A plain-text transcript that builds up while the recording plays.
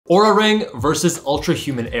Oura Ring versus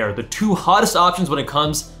Ultrahuman Air, the two hottest options when it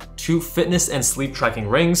comes to fitness and sleep tracking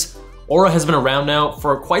rings. Oura has been around now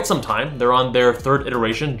for quite some time. They're on their third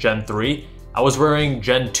iteration, Gen 3. I was wearing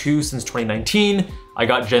Gen 2 since 2019. I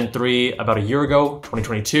got Gen 3 about a year ago,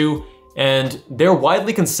 2022. And they're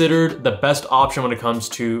widely considered the best option when it comes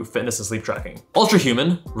to fitness and sleep tracking.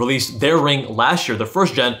 Ultrahuman released their ring last year, their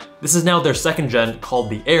first gen. This is now their second gen called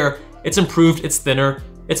the Air. It's improved, it's thinner,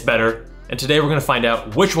 it's better. And today we're gonna find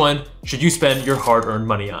out which one should you spend your hard-earned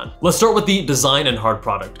money on. Let's start with the design and hard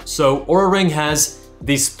product. So Oura Ring has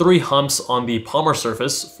these 3 humps on the palmar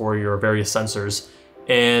surface for your various sensors,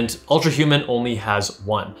 and Ultrahuman only has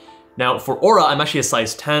 1. Now for Oura, I'm actually a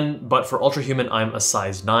size 10, but for Ultrahuman, I'm a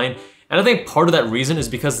size 9. And I think part of that reason is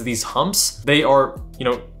because of these humps, they are,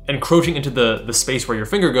 encroaching into the space where your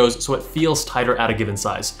finger goes, so it feels tighter at a given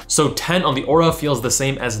size. So 10 on the Oura feels the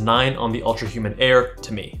same as 9 on the Ultrahuman Air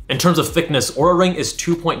to me. In terms of thickness, Oura Ring is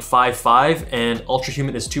 2.55 and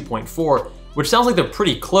Ultrahuman is 2.4, which sounds like they're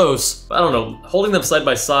pretty close, but I don't know, holding them side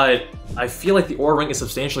by side, I feel like the Oura Ring is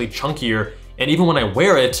substantially chunkier, and even when I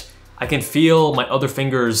wear it, I can feel my other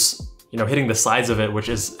fingers hitting the sides of it, which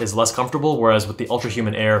is less comfortable, whereas with the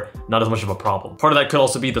Ultrahuman Air, not as much of a problem. Part of that could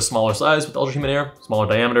also be the smaller size with the Ultrahuman Air, smaller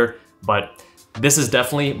diameter, but this is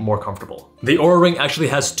definitely more comfortable. The Oura Ring actually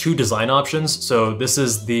has 2 design options. So this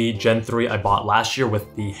is the Gen 3 I bought last year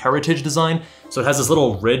with the Heritage design. So it has this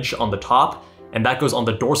little ridge on the top, and that goes on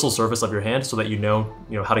the dorsal surface of your hand so that you know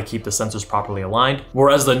how to keep the sensors properly aligned.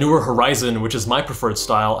 Whereas the newer Horizon, which is my preferred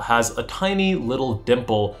style, has a tiny little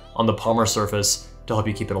dimple on the palmar surface to help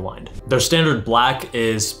you keep it aligned. Their standard black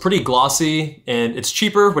is pretty glossy and it's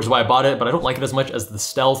cheaper, which is why I bought it, but I don't like it as much as the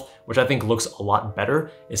Stealth, which I think looks a lot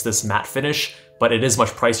better. It's this matte finish, but it is much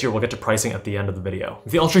pricier. We'll get to pricing at the end of the video.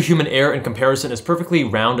 The Ultrahuman Air in comparison is perfectly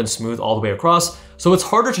round and smooth all the way across, so it's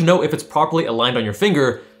harder to know if it's properly aligned on your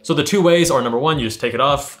finger. So the 2 ways are, number 1, you just take it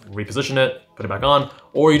off, reposition it, put it back on,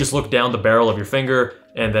 or you just look down the barrel of your finger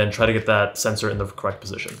and then try to get that sensor in the correct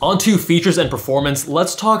position. On to features and performance,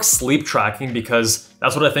 let's talk sleep tracking because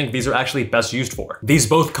that's what I think these are actually best used for. These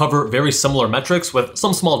both cover very similar metrics with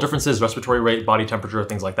some small differences, respiratory rate, body temperature,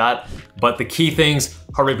 things like that. But the key things,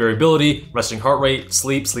 heart rate variability, resting heart rate,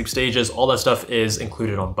 sleep stages, all that stuff is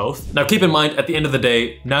included on both. Now keep in mind, at the end of the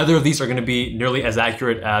day, neither of these are gonna be nearly as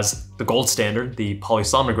accurate as the gold standard, the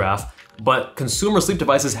polysomnograph, but consumer sleep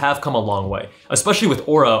devices have come a long way, especially with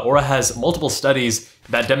Oura. Oura has multiple studies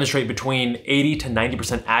that demonstrate between 80 to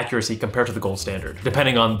 90% accuracy compared to the gold standard,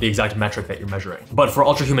 depending on the exact metric that you're measuring. But for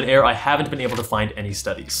Ultrahuman Air, I haven't been able to find any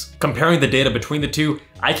studies. Comparing the data between the two,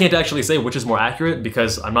 I can't actually say which is more accurate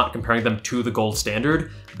because I'm not comparing them to the gold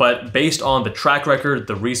standard, but based on the track record,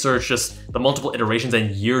 the research, just the multiple iterations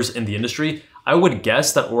and years in the industry, I would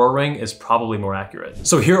guess that Oura Ring is probably more accurate.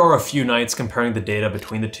 So here are a few nights comparing the data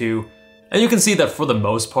between the two. And you can see that for the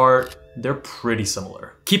most part, they're pretty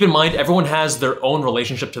similar. Keep in mind, everyone has their own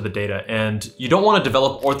relationship to the data, and you don't want to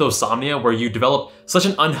develop orthosomnia where you develop such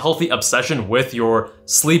an unhealthy obsession with your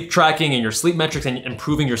sleep tracking and your sleep metrics and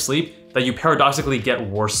improving your sleep that you paradoxically get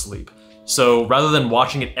worse sleep. So rather than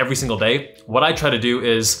watching it every single day, what I try to do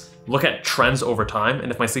is look at trends over time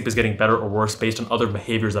and if my sleep is getting better or worse based on other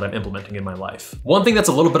behaviors that I'm implementing in my life. One thing that's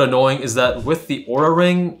a little bit annoying is that with the Oura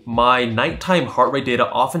Ring, my nighttime heart rate data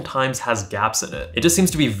oftentimes has gaps in it. It just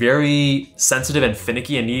seems to be very sensitive and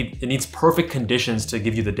finicky and it needs perfect conditions to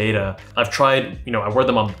give you the data. I've tried, I wear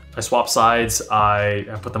them on, I swap sides, I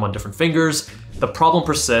put them on different fingers. The problem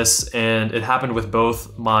persists, and it happened with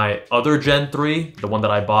both my other Gen 3, the one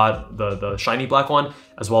that I bought, the shiny black one,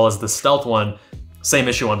 as well as the Stealth one. Same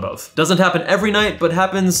issue on both. Doesn't happen every night, but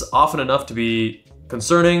happens often enough to be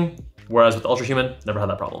concerning, whereas with Ultrahuman, never had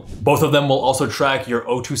that problem. Both of them will also track your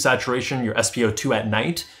O2 saturation, your SpO2 at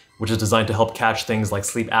night, which is designed to help catch things like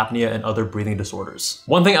sleep apnea and other breathing disorders.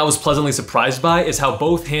 One thing I was pleasantly surprised by is how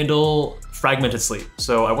both handle fragmented sleep.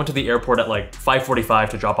 So I went to the airport at like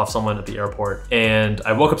 5:45 to drop off someone at the airport, and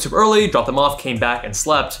I woke up super early, dropped them off, came back and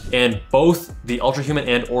slept, and both the Ultrahuman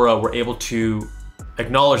and Oura were able to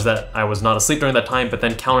acknowledge that I was not asleep during that time, but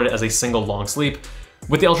then counted it as a single long sleep.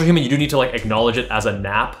 With the Ultrahuman, you do need to acknowledge it as a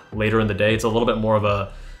nap later in the day. It's a little bit more of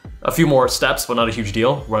a few more steps, but not a huge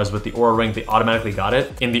deal. Whereas with the Oura Ring, they automatically got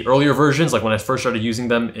it. In the earlier versions, like when I first started using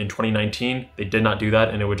them in 2019, they did not do that,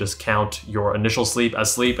 and it would just count your initial sleep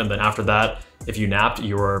as sleep, and then after that, if you napped,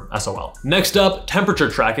 you were SOL. Next up, temperature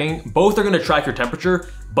tracking. Both are gonna track your temperature,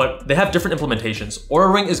 but they have different implementations.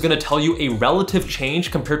 Oura Ring is gonna tell you a relative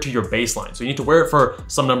change compared to your baseline. So you need to wear it for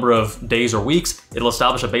some number of days or weeks. It'll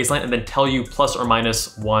establish a baseline and then tell you plus or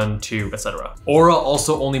minus 1, 2, etc. Oura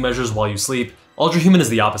also only measures while you sleep. Ultrahuman is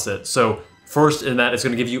the opposite. So First, in that it's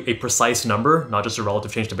gonna give you a precise number, not just a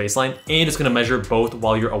relative change to baseline, and it's gonna measure both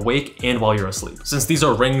while you're awake and while you're asleep. Since these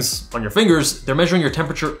are rings on your fingers, they're measuring your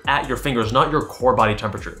temperature at your fingers, not your core body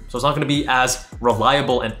temperature. So it's not gonna be as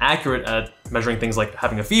reliable and accurate at measuring things like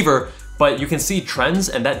having a fever, but you can see trends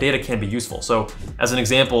and that data can be useful. So as an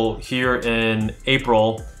example, here in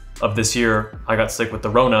April of this year, I got sick with the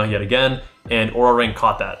Rona yet again, and Oura Ring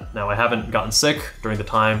caught that. Now I haven't gotten sick during the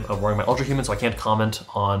time of wearing my Ultrahuman, so I can't comment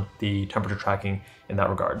on the temperature tracking in that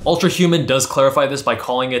regard. Ultrahuman does clarify this by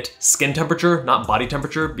calling it skin temperature, not body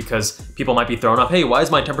temperature, because people might be thrown off, hey, why is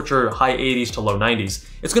my temperature high 80s to low 90s?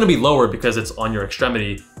 It's gonna be lower because it's on your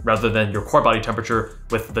extremity rather than your core body temperature,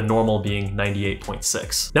 with the normal being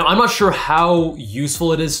 98.6. Now, I'm not sure how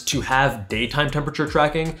useful it is to have daytime temperature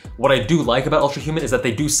tracking. What I do like about Ultrahuman is that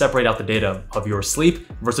they do separate out the data of your sleep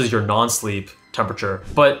versus your non-sleep temperature.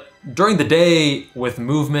 But during the day with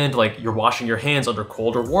movement, like you're washing your hands under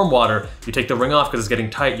cold or warm water, you take the ring off because it's getting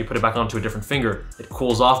tight, you put it back onto a different finger. It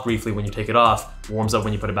cools off briefly when you take it off, warms up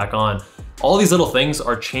when you put it back on. All these little things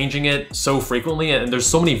are changing it so frequently, and there's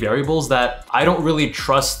so many variables that I don't really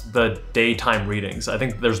trust the daytime readings. I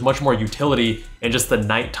think there's much more utility in just the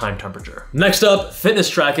nighttime temperature. Next up, fitness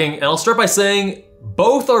tracking, and I'll start by saying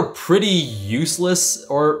both are pretty useless,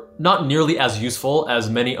 or not nearly as useful as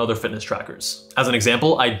many other fitness trackers. As an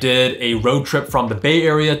example, I did a road trip from the Bay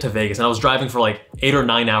Area to Vegas, and I was driving for like 8 or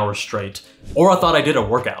 9 hours straight. Or I thought I did a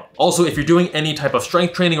workout. Also, if you're doing any type of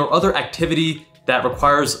strength training or other activity that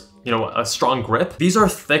requires a strong grip, these are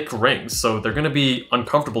thick rings, so they're gonna be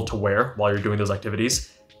uncomfortable to wear while you're doing those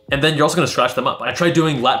activities. And then you're also gonna scratch them up. I tried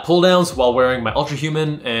doing lat pull downs while wearing my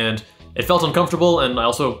Ultrahuman, and it felt uncomfortable, and I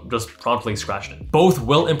also just promptly scratched it. Both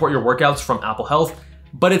will import your workouts from Apple Health,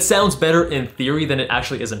 but it sounds better in theory than it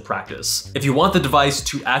actually is in practice. If you want the device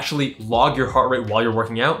to actually log your heart rate while you're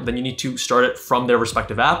working out, then you need to start it from their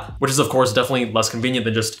respective app, which is of course definitely less convenient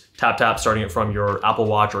than just tap starting it from your Apple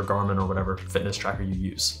Watch or Garmin or whatever fitness tracker you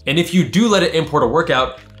use. And if you do let it import a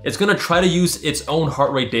workout, it's gonna try to use its own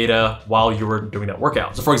heart rate data while you were doing that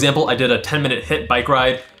workout. So for example, I did a 10-minute HIIT bike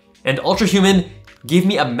ride, and Ultrahuman gave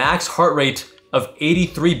me a max heart rate of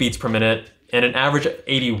 83 beats per minute and an average of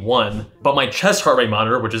 81, but my chest heart rate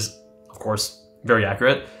monitor, which is of course very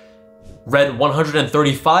accurate, read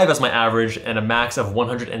 135 as my average and a max of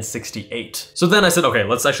 168. So then I said, okay,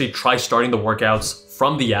 let's actually try starting the workouts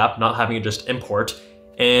from the app, not having it just import.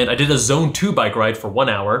 And I did a zone 2 bike ride for 1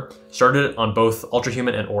 hour, started it on both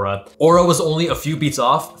Ultrahuman and Oura. Oura was only a few beats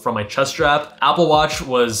off from my chest strap. Apple Watch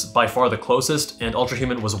was by far the closest, and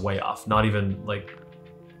Ultrahuman was way off, not even like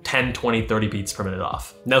 10, 20, 30 beats per minute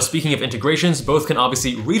off. Now, speaking of integrations, both can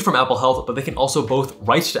obviously read from Apple Health, but they can also both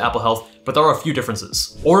write to Apple Health, but there are a few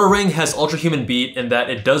differences. Oura Ring has Ultrahuman Beat in that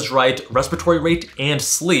it does write respiratory rate and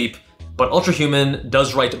sleep, but Ultrahuman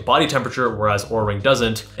does write body temperature, whereas Oura Ring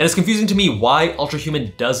doesn't. And it's confusing to me why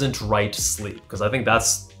Ultrahuman doesn't write sleep, because I think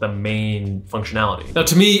that's the main functionality. Now,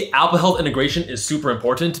 to me, Apple Health integration is super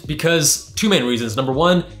important because two main reasons. Number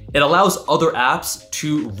one, it allows other apps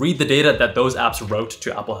to read the data that those apps wrote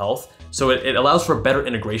to Apple Health. So it allows for better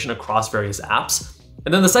integration across various apps.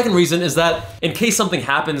 And then the second reason is that in case something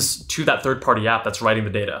happens to that third-party app that's writing the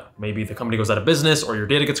data, maybe the company goes out of business or your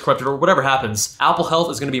data gets corrupted or whatever happens, Apple Health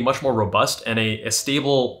is gonna be much more robust and a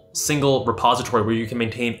stable single repository where you can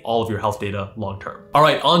maintain all of your health data long-term. All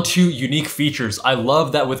right, on to unique features. I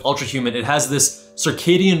love that with Ultrahuman, it has this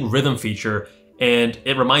circadian rhythm feature, and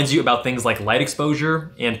it reminds you about things like light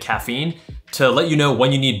exposure and caffeine to let you know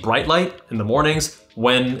when you need bright light in the mornings,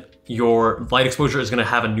 when your light exposure is gonna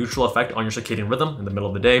have a neutral effect on your circadian rhythm in the middle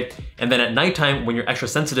of the day. And then at nighttime, when you're extra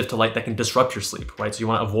sensitive to light, that can disrupt your sleep, right? So you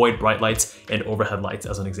wanna avoid bright lights and overhead lights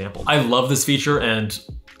as an example. I love this feature, and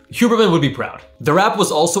Huberman would be proud. Their app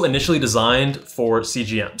was also initially designed for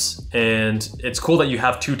CGMs, and it's cool that you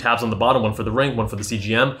have two tabs on the bottom, one for the ring, one for the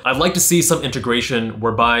CGM. I'd like to see some integration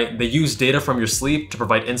whereby they use data from your sleep to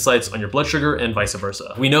provide insights on your blood sugar and vice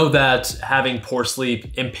versa. We know that having poor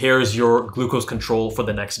sleep impairs your glucose control for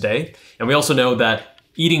the next day. And we also know that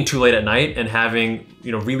eating too late at night and having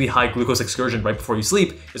really high glucose excursion right before you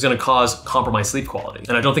sleep is going to cause compromised sleep quality.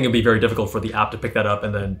 And I don't think it'd be very difficult for the app to pick that up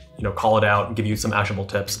and then call it out and give you some actionable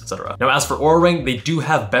tips, etc. Now, as for Oura Ring, they do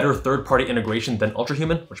have better third-party integration than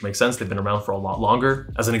Ultrahuman, which makes sense. They've been around for a lot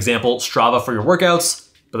longer. As an example, Strava for your workouts.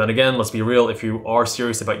 But then again, let's be real, if you are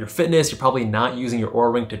serious about your fitness, you're probably not using your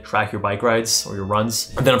Oura Ring to track your bike rides or your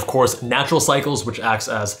runs. And then of course, Natural Cycles, which acts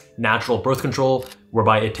as natural birth control,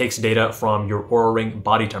 whereby it takes data from your Oura Ring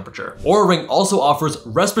body temperature. Oura Ring also offers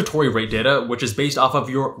respiratory rate data, which is based off of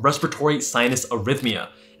your respiratory sinus arrhythmia.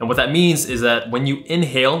 And what that means is that when you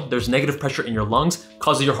inhale, there's negative pressure in your lungs,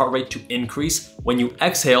 causing your heart rate to increase. When you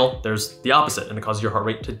exhale, there's the opposite, and it causes your heart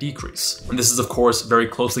rate to decrease. And this is, of course, very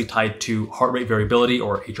closely tied to heart rate variability,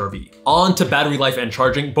 or HRV. On to battery life and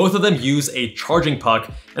charging. Both of them use a charging puck,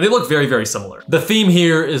 and they look very, very similar. The theme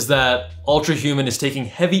here is that Ultrahuman is taking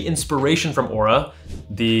heavy inspiration from Oura,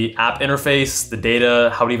 the app interface, the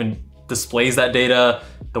data, how it even displays that data,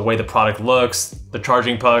 the way the product looks, the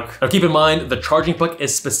charging puck. Now keep in mind, the charging puck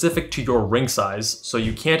is specific to your ring size, so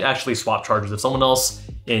you can't actually swap chargers. If someone else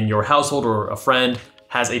in your household or a friend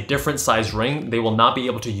has a different size ring, they will not be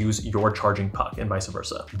able to use your charging puck and vice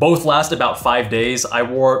versa. Both last about 5 days. I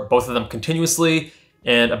wore both of them continuously,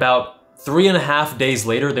 and about 3.5 days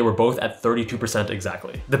later, they were both at 32%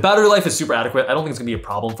 exactly. The battery life is super adequate. I don't think it's gonna be a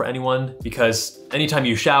problem for anyone because anytime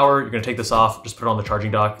you shower, you're gonna take this off, just put it on the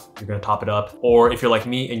charging dock, you're gonna top it up. Or if you're like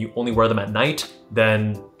me and you only wear them at night,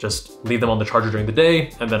 then just leave them on the charger during the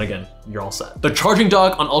day, and then again, you're all set. The charging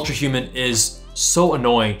dock on Ultrahuman is so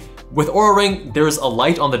annoying. With Oura Ring, there's a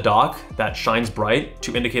light on the dock that shines bright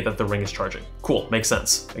to indicate that the ring is charging. Cool, makes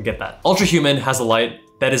sense, I get that. Ultrahuman has a light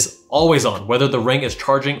that is always on, whether the ring is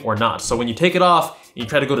charging or not. So when you take it off and you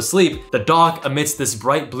try to go to sleep, the dock emits this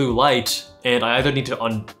bright blue light, and I either need to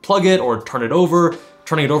unplug it or turn it over.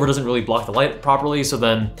 Turning it over doesn't really block the light properly, so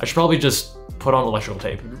then I should probably just put on electrical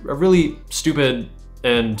tape. A really stupid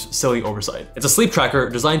and silly oversight. It's a sleep tracker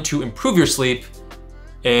designed to improve your sleep,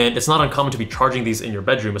 and it's not uncommon to be charging these in your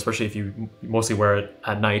bedroom, especially if you mostly wear it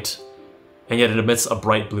at night, and yet it emits a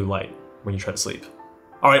bright blue light when you try to sleep.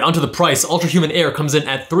 All right, onto the price. Ultrahuman Air comes in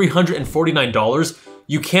at $349.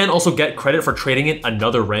 You can also get credit for trading in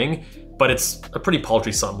another ring, but it's a pretty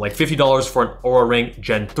paltry sum, like $50 for an Oura Ring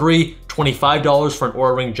Gen 3, $25 for an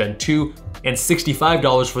Oura Ring Gen 2, and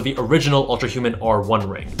 $65 for the original Ultrahuman R1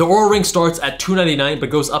 ring. The Oura Ring starts at $299 but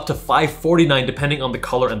goes up to $549 depending on the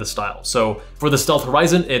color and the style. So for the Stealth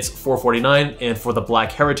Horizon, it's $449, and for the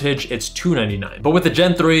Black Heritage, it's $299. But with the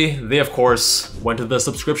Gen 3, they of course went to the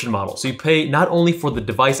subscription model. So you pay not only for the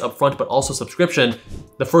device upfront, but also subscription.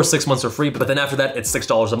 The first 6 months are free, but then after that, it's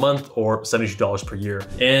 $6 a month or $72 per year.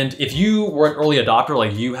 And if you were an early adopter,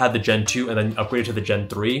 like you had the Gen 2 and then upgraded to the Gen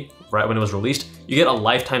 3, right when it was released, you get a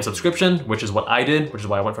lifetime subscription, which is what I did, which is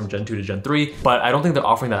why I went from Gen 2 to Gen 3, but I don't think they're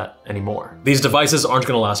offering that anymore. These devices aren't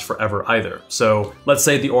gonna last forever either. So let's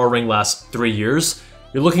say the Oura Ring lasts 3 years,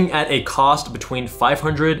 you're looking at a cost between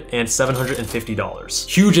 $500 and $750.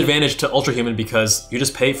 Huge advantage to Ultrahuman because you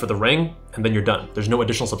just pay for the ring and then you're done. There's no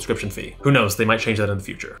additional subscription fee. Who knows, they might change that in the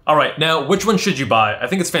future. All right, now which one should you buy? I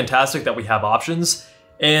think it's fantastic that we have options.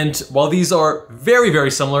 And while these are very,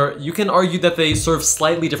 very similar, you can argue that they serve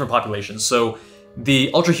slightly different populations. So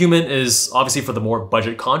the Ultrahuman is obviously for the more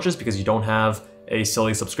budget conscious because you don't have a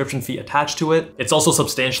silly subscription fee attached to it. It's also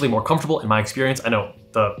substantially more comfortable in my experience. I know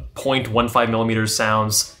the 0.15 millimeters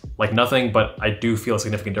sounds like nothing, but I do feel a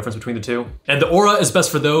significant difference between the two. And the Oura is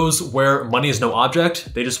best for those where money is no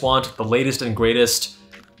object. They just want the latest and greatest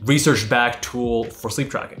research-backed tool for sleep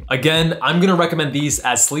tracking. Again, I'm gonna recommend these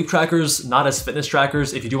as sleep trackers, not as fitness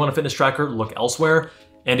trackers. If you do want a fitness tracker, look elsewhere.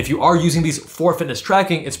 And if you are using these for fitness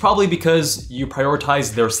tracking, it's probably because you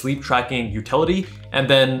prioritize their sleep tracking utility, and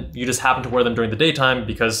then you just happen to wear them during the daytime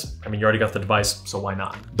because, I mean, you already got the device, so why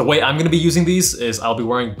not? The way I'm gonna be using these is I'll be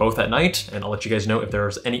wearing both at night, and I'll let you guys know if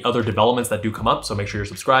there's any other developments that do come up, so make sure you're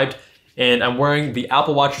subscribed. And I'm wearing the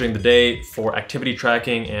Apple Watch during the day for activity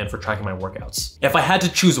tracking and for tracking my workouts. If I had to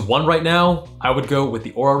choose one right now, I would go with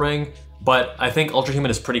the Oura Ring, but I think Ultrahuman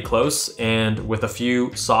is pretty close, and with a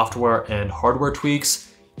few software and hardware tweaks,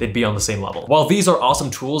 they'd be on the same level. While these are awesome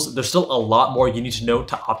tools, there's still a lot more you need to know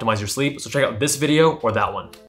to optimize your sleep, so check out this video or that one.